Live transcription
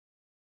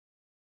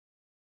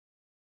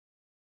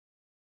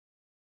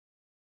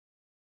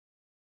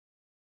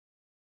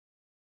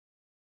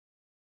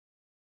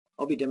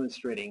I'll be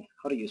demonstrating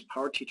how to use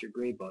PowerTeacher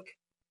Gradebook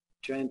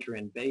to enter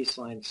in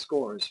baseline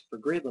scores for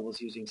grade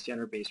levels using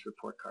standard-based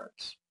report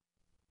cards.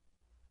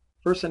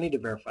 First, I need to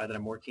verify that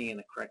I'm working in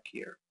the correct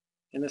year,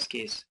 in this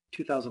case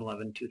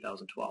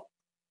 2011-2012.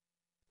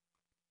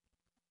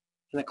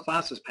 In the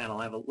Classes panel,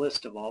 I have a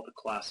list of all the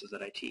classes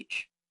that I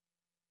teach.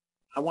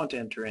 I want to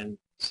enter in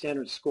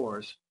standard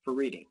scores for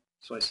reading,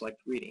 so I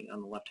select Reading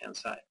on the left-hand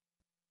side.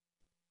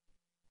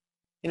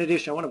 In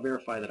addition, I want to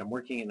verify that I'm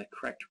working in the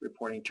correct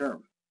reporting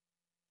term.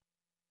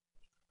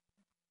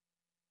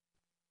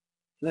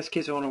 In this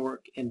case, I want to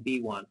work in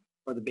B1,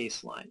 or the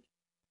baseline.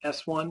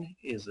 S1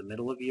 is the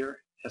middle of year,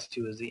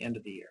 S2 is the end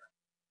of the year.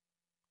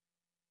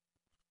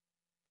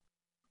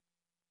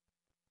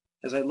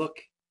 As I look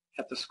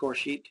at the score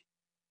sheet,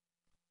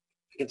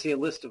 I can see a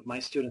list of my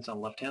students on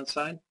the left-hand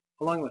side,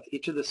 along with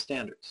each of the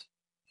standards.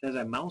 And as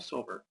I mouse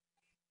over,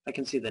 I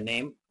can see the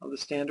name of the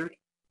standard,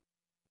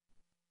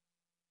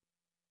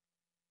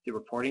 the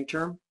reporting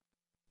term,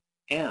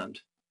 and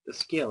the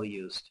scale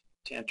used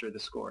to enter the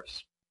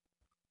scores.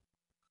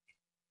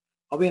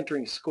 I'll be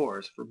entering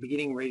scores for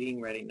beginning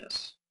reading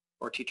readiness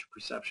or teacher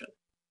perception.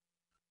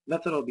 The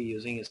method I'll be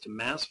using is to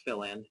mass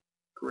fill in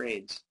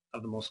grades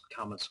of the most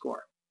common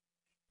score.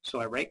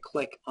 So I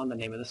right-click on the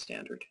name of the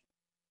standard,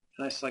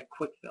 and I select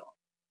Quick Fill,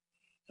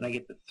 and I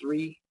get the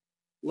three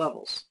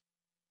levels.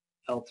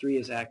 L3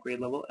 is at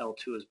grade level,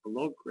 L2 is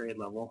below grade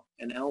level,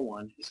 and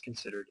L1 is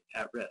considered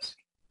at risk.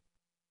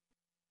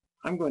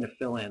 I'm going to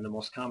fill in the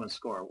most common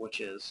score,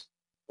 which is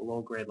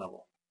below grade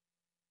level,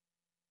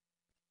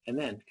 and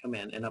then come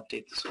in and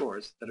update the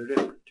scores that are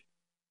different.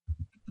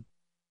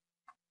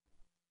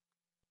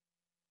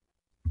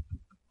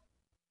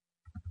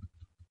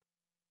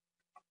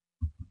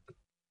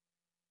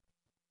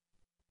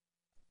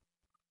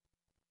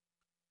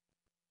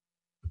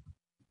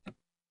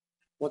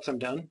 Once I'm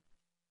done,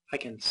 I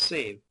can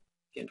save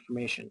the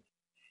information.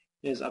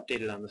 It is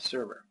updated on the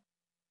server.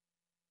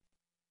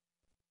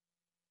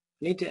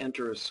 I need to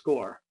enter a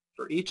score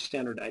for each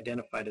standard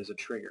identified as a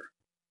trigger.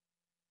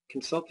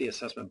 Consult the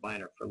assessment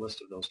binder for a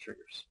list of those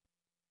triggers.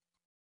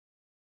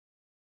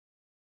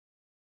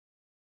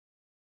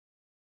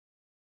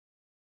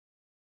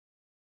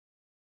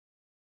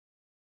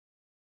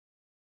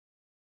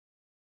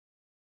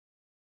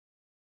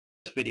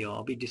 In this video,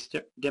 I'll be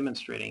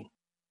demonstrating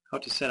how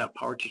to set up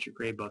PowerTeacher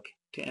Gradebook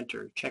to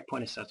enter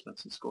checkpoint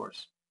assessments and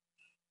scores.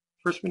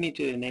 First, we need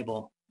to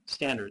enable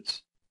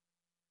standards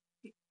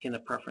in the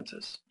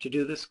preferences. To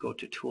do this, go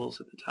to Tools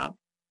at the top,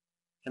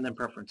 and then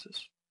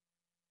Preferences.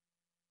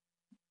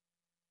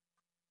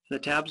 In the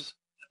tabs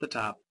at the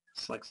top,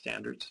 select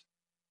Standards.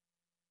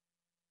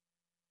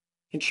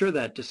 Ensure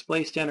that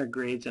Display Standard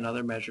Grades and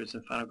Other Measures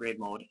in Final Grade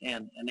Mode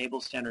and Enable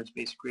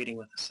Standards-Based Grading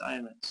with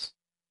Assignments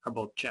are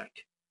both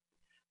checked.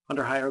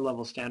 Under Higher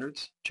Level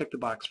Standards, check the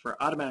box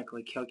for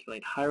Automatically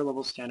Calculate Higher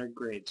Level Standard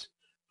Grades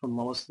from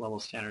Lowest Level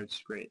Standards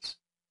Grades.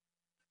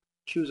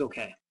 Choose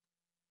OK.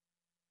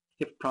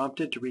 If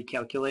prompted to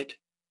recalculate,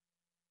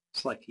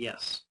 select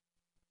Yes,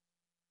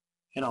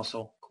 and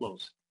also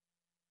Close.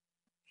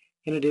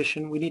 In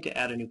addition, we need to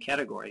add a new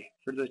category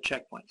for the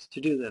checkpoints.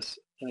 To do this,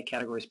 in the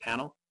Categories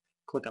panel,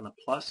 click on the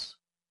plus,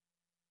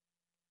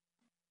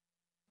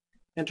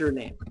 enter a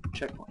name,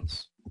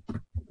 Checkpoints,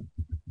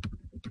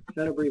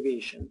 then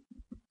abbreviation,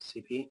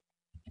 CP.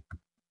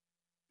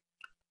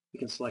 You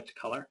can select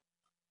color.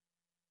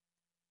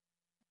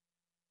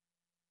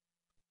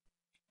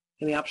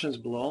 In the options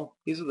below,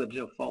 these are the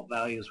default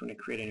values when you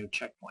create a new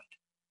checkpoint.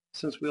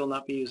 Since we will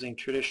not be using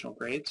traditional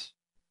grades,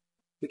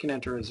 we can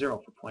enter a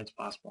 0 for points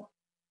possible.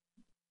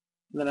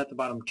 And then at the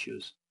bottom,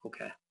 choose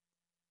OK.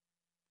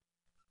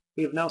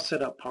 We have now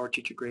set up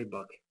PowerTeacher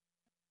Gradebook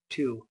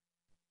to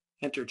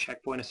enter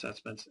checkpoint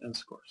assessments and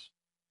scores.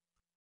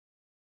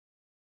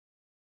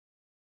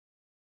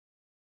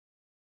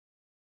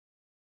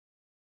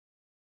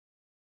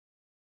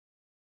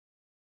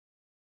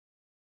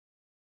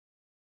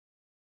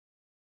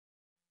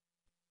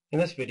 In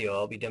this video,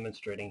 I'll be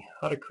demonstrating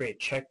how to create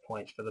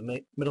checkpoints for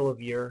the middle of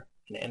year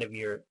and end of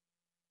year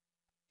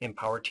in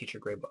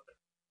PowerTeacher Gradebook.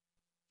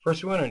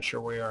 First, we want to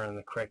ensure we are in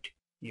the correct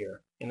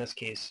year, in this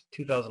case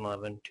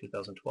 2011-2012.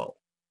 On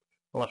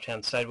the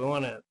left-hand side, we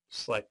want to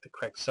select the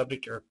correct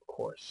subject or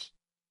course,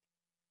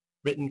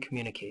 Written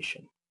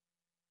Communication.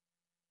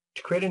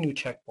 To create a new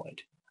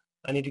checkpoint,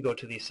 I need to go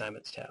to the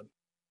Assignments tab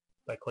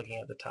by clicking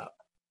at the top.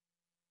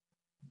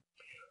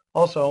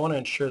 Also, I want to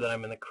ensure that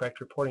I'm in the correct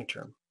reporting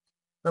term.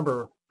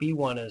 Remember,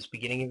 B1 is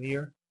beginning of the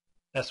year,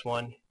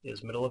 S1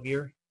 is middle of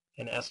year,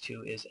 and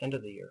S2 is end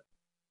of the year.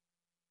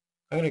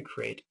 I'm going to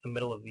create a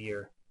middle of the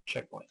year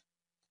checkpoint.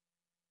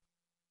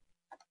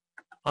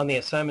 On the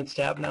Assignments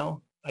tab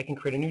now, I can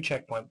create a new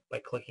checkpoint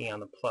by clicking on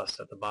the plus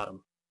at the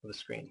bottom of the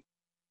screen.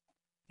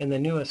 In the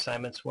new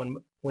Assignments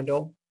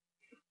window,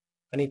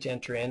 I need to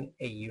enter in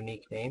a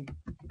unique name.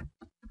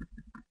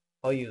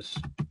 I'll use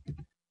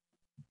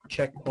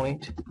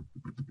Checkpoint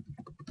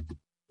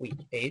Week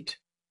 8.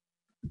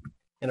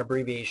 An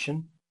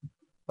abbreviation,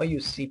 I'll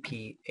use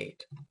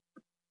CP8.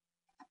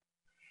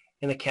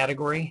 In the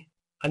category,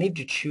 I need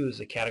to choose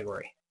a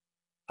category.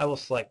 I will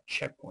select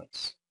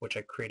checkpoints, which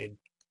I created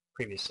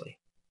previously.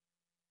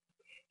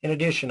 In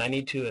addition, I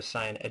need to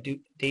assign a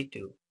date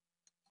due.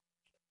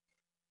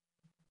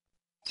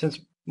 Since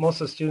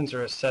most of the students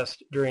are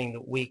assessed during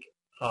the week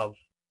of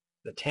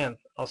the 10th,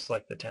 I'll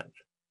select the 10th.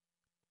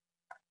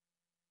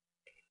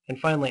 And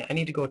finally, I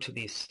need to go to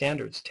the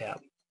Standards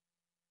tab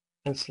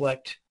and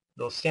select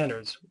those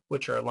standards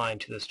which are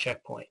aligned to this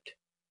checkpoint.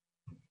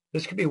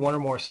 This could be one or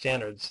more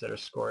standards that are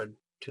scored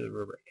to the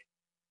rubric.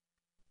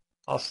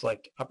 I'll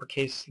select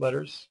uppercase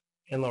letters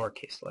and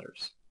lowercase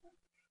letters.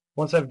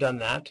 Once I've done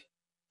that,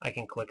 I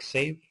can click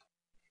Save,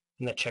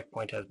 and the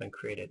checkpoint has been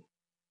created.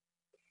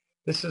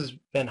 This has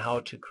been how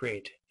to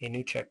create a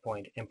new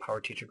checkpoint in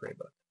PowerTeacher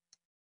Gradebook.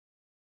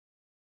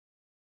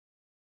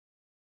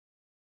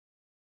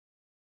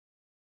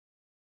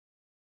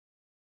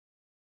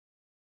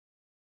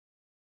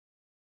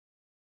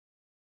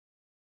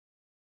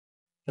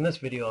 In this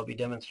video, I'll be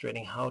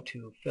demonstrating how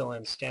to fill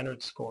in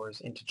standard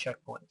scores into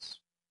checkpoints.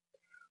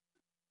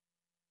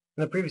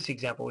 In the previous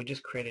example, we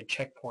just created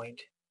checkpoint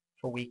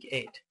for week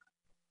 8.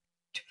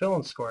 To fill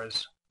in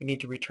scores, we need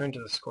to return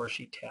to the Score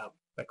Sheet tab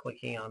by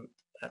clicking on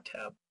that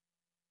tab.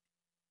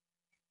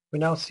 We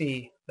now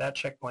see that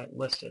checkpoint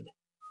listed.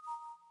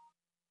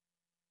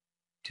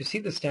 To see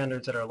the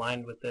standards that are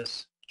aligned with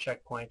this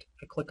checkpoint,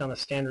 I click on the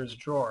Standards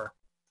drawer,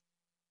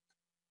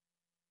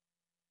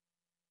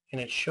 and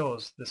it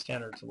shows the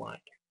standards aligned.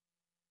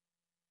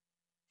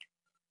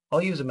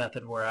 I'll use a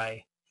method where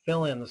I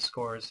fill in the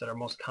scores that are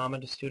most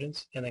common to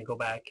students and then go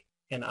back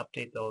and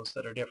update those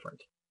that are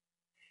different.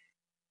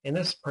 In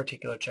this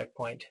particular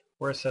checkpoint,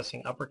 we're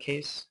assessing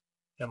uppercase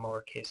and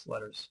lowercase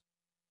letters.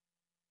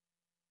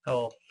 I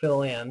will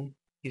fill in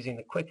using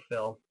the quick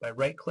fill by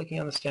right-clicking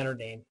on the standard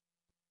name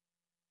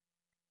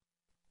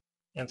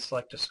and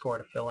select a score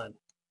to fill in.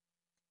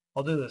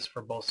 I'll do this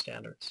for both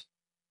standards.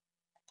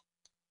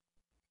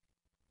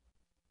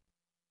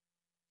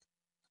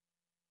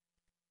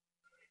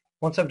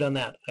 Once I've done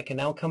that, I can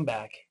now come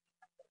back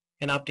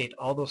and update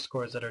all those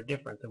scores that are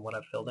different than what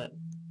I've filled in.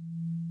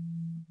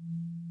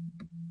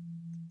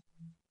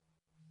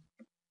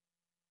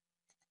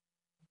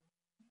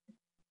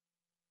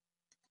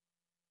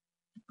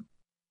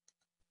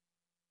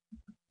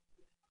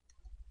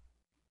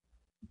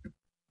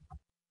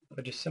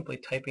 By just simply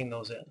typing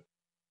those in.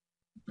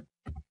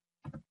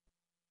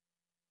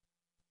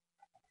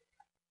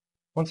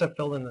 Once I've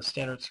filled in the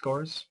standard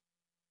scores,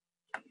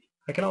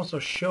 I can also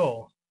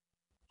show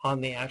on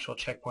the actual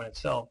checkpoint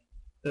itself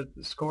that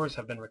the scores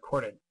have been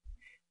recorded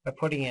by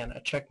putting in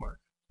a check mark.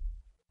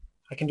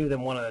 I can do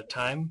them one at a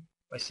time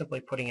by simply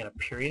putting in a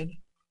period,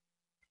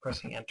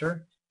 pressing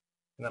enter,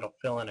 and that'll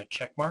fill in a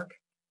check mark,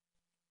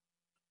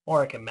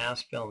 or I can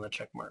mass fill in the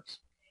check marks.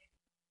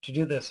 To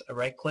do this, I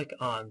right-click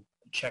on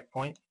the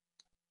checkpoint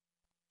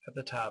at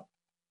the top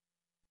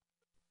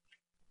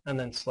and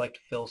then select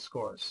Fill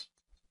Scores.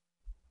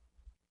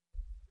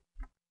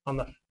 On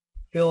the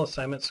Fill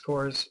Assignment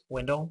Scores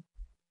window,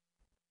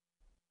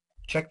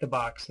 check the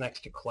box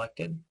next to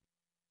Collected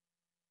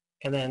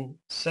and then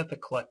set the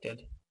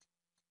Collected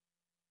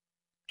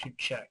to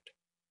Checked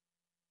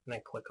and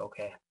then click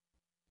OK.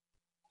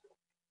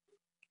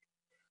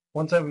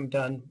 Once I'm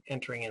done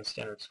entering in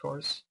standard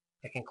scores,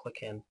 I can click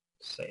in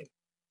Save.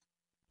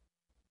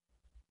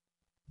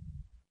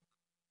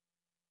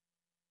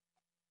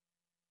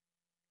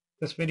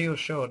 This video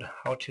showed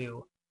how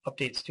to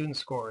update student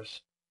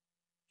scores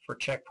for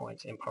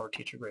checkpoints in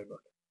PowerTeacher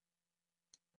Gradebook.